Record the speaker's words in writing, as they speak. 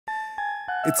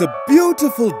It's a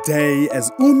beautiful day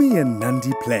as Umi and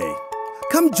Nandi play.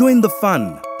 Come join the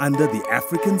fun under the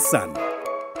African sun. The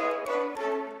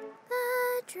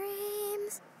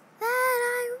dreams that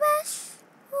I wish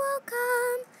will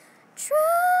come true.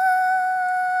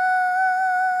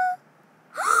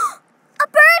 A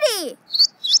birdie!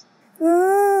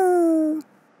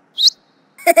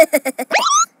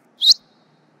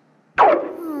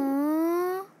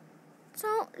 Aww,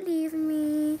 don't leave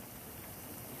me.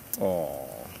 Oh,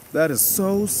 that is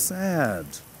so sad.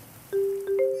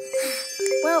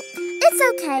 Well, it's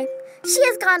okay. She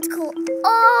has gone to call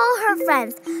all her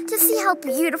friends to see how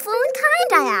beautiful and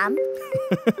kind I am.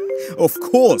 Of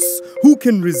course, who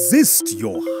can resist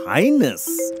your highness?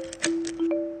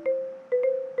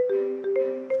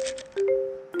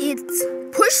 It's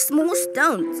push small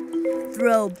stones,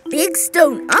 throw big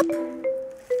stone up.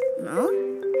 No,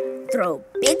 throw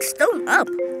big stone up.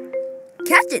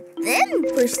 Catch it, then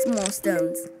push small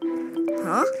stones.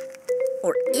 Huh?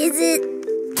 Or is it...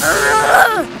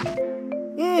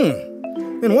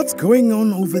 And what's going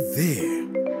on over there?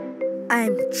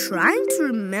 I'm trying to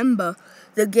remember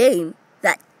the game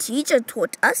that teacher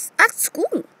taught us at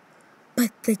school.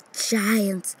 But the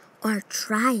giants are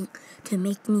trying to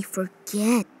make me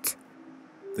forget.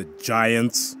 The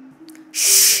giants?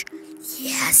 Shh!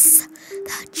 Yes,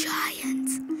 the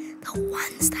giants. The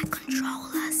ones that control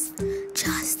us.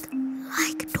 Just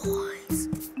like toys.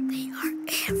 They are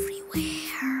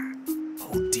everywhere.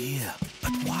 Oh dear,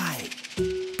 but why?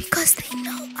 Because they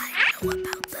know I know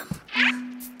about them.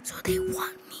 So they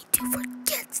want me to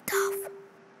forget stuff.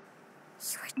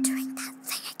 You are doing that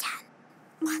thing again.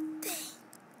 What thing?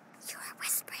 You are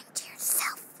whispering to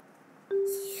yourself.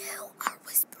 You are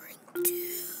whispering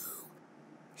too.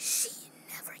 She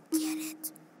never get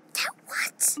it. Get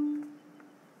what?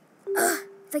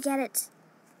 Forget it.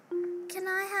 Can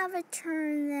I have a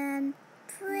turn then?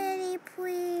 Pretty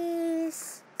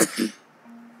please.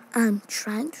 I'm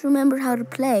trying to remember how to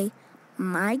play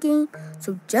my game,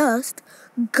 so just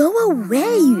go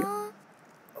away.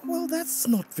 Well, that's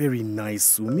not very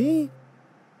nice, Umi.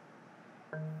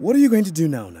 What are you going to do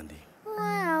now, Nandi?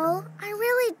 Well, I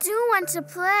really do want to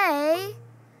play,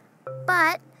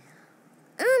 but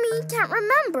Umi can't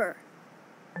remember.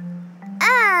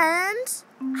 And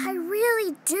I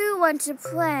really do want to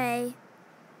play.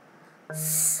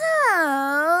 So...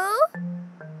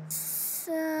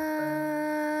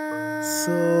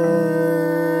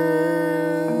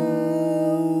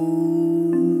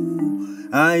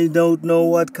 I don't know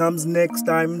what comes next,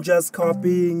 I'm just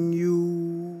copying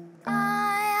you.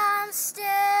 I am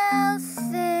still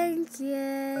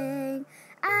thinking,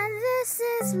 and this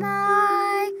is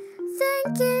my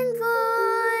thinking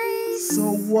voice.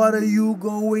 So what are you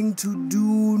going to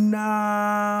do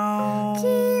now?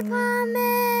 Keep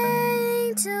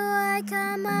humming till I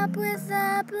come up with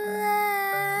a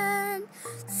plan.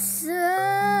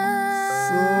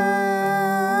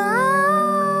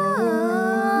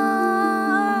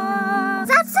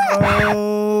 That's it!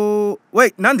 Oh,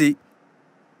 wait, Nandi.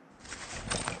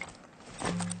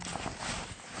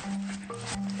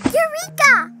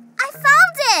 Eureka! I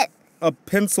found it! A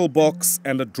pencil box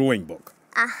and a drawing book.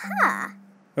 Aha!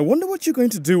 I wonder what you're going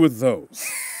to do with those.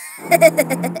 I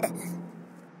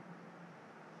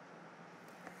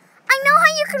know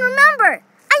how you can remember!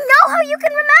 I know how you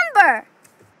can remember!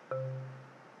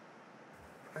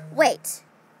 Wait,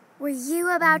 were you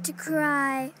about to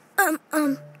cry?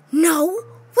 No.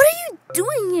 What are you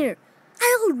doing here?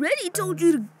 I already told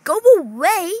you to go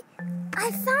away.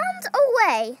 I found a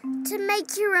way to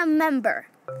make you remember,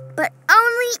 but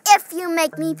only if you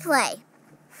make me play.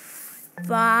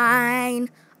 Fine,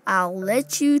 I'll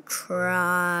let you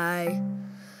try.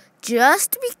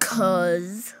 Just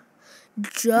because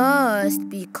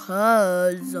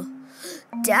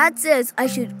Dad says I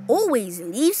should always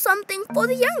leave something for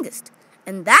the youngest.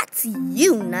 And that's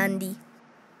you, Nandi.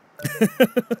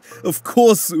 Of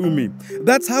course, Umi.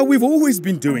 That's how we've always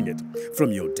been doing it.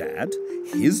 From your dad,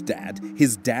 his dad,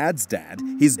 his dad's dad,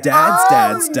 his dad's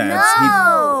dad's dad's...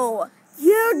 No!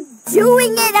 You're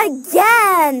doing it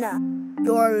again!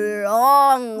 Your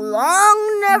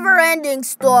long, never-ending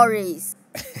stories.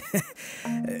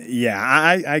 Yeah,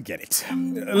 I get it.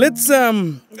 Let's,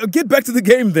 get back to the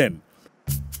game then.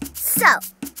 So,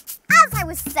 as I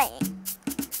was saying,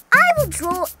 I will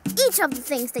draw each of the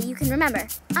things that you can remember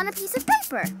on a piece of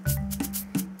paper.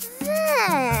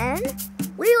 Then,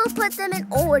 we will put them in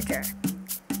order.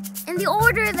 In the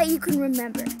order that you can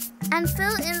remember. And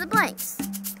fill in the blanks.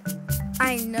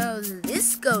 I know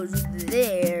this goes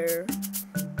there.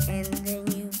 And then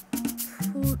you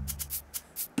put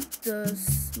the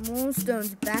small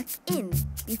stones back in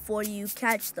before you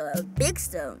catch the big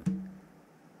stone.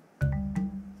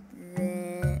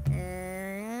 Then...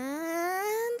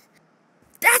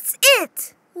 That's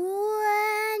it!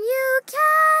 When you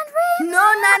can't remember... No,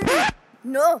 Nandi!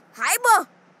 No, Haibo!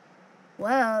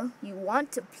 Well, you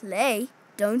want to play,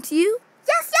 don't you?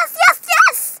 Yes, yes, yes,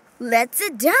 yes! Let's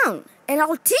sit down, and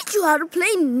I'll teach you how to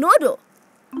play Nodo.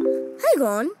 Hang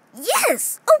on.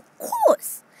 Yes, of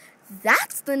course.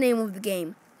 That's the name of the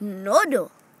game,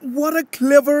 Nodo. What a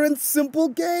clever and simple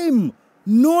game.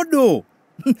 Nodo.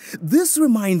 This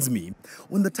reminds me,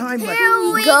 when the time...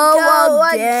 Here we go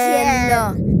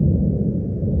again.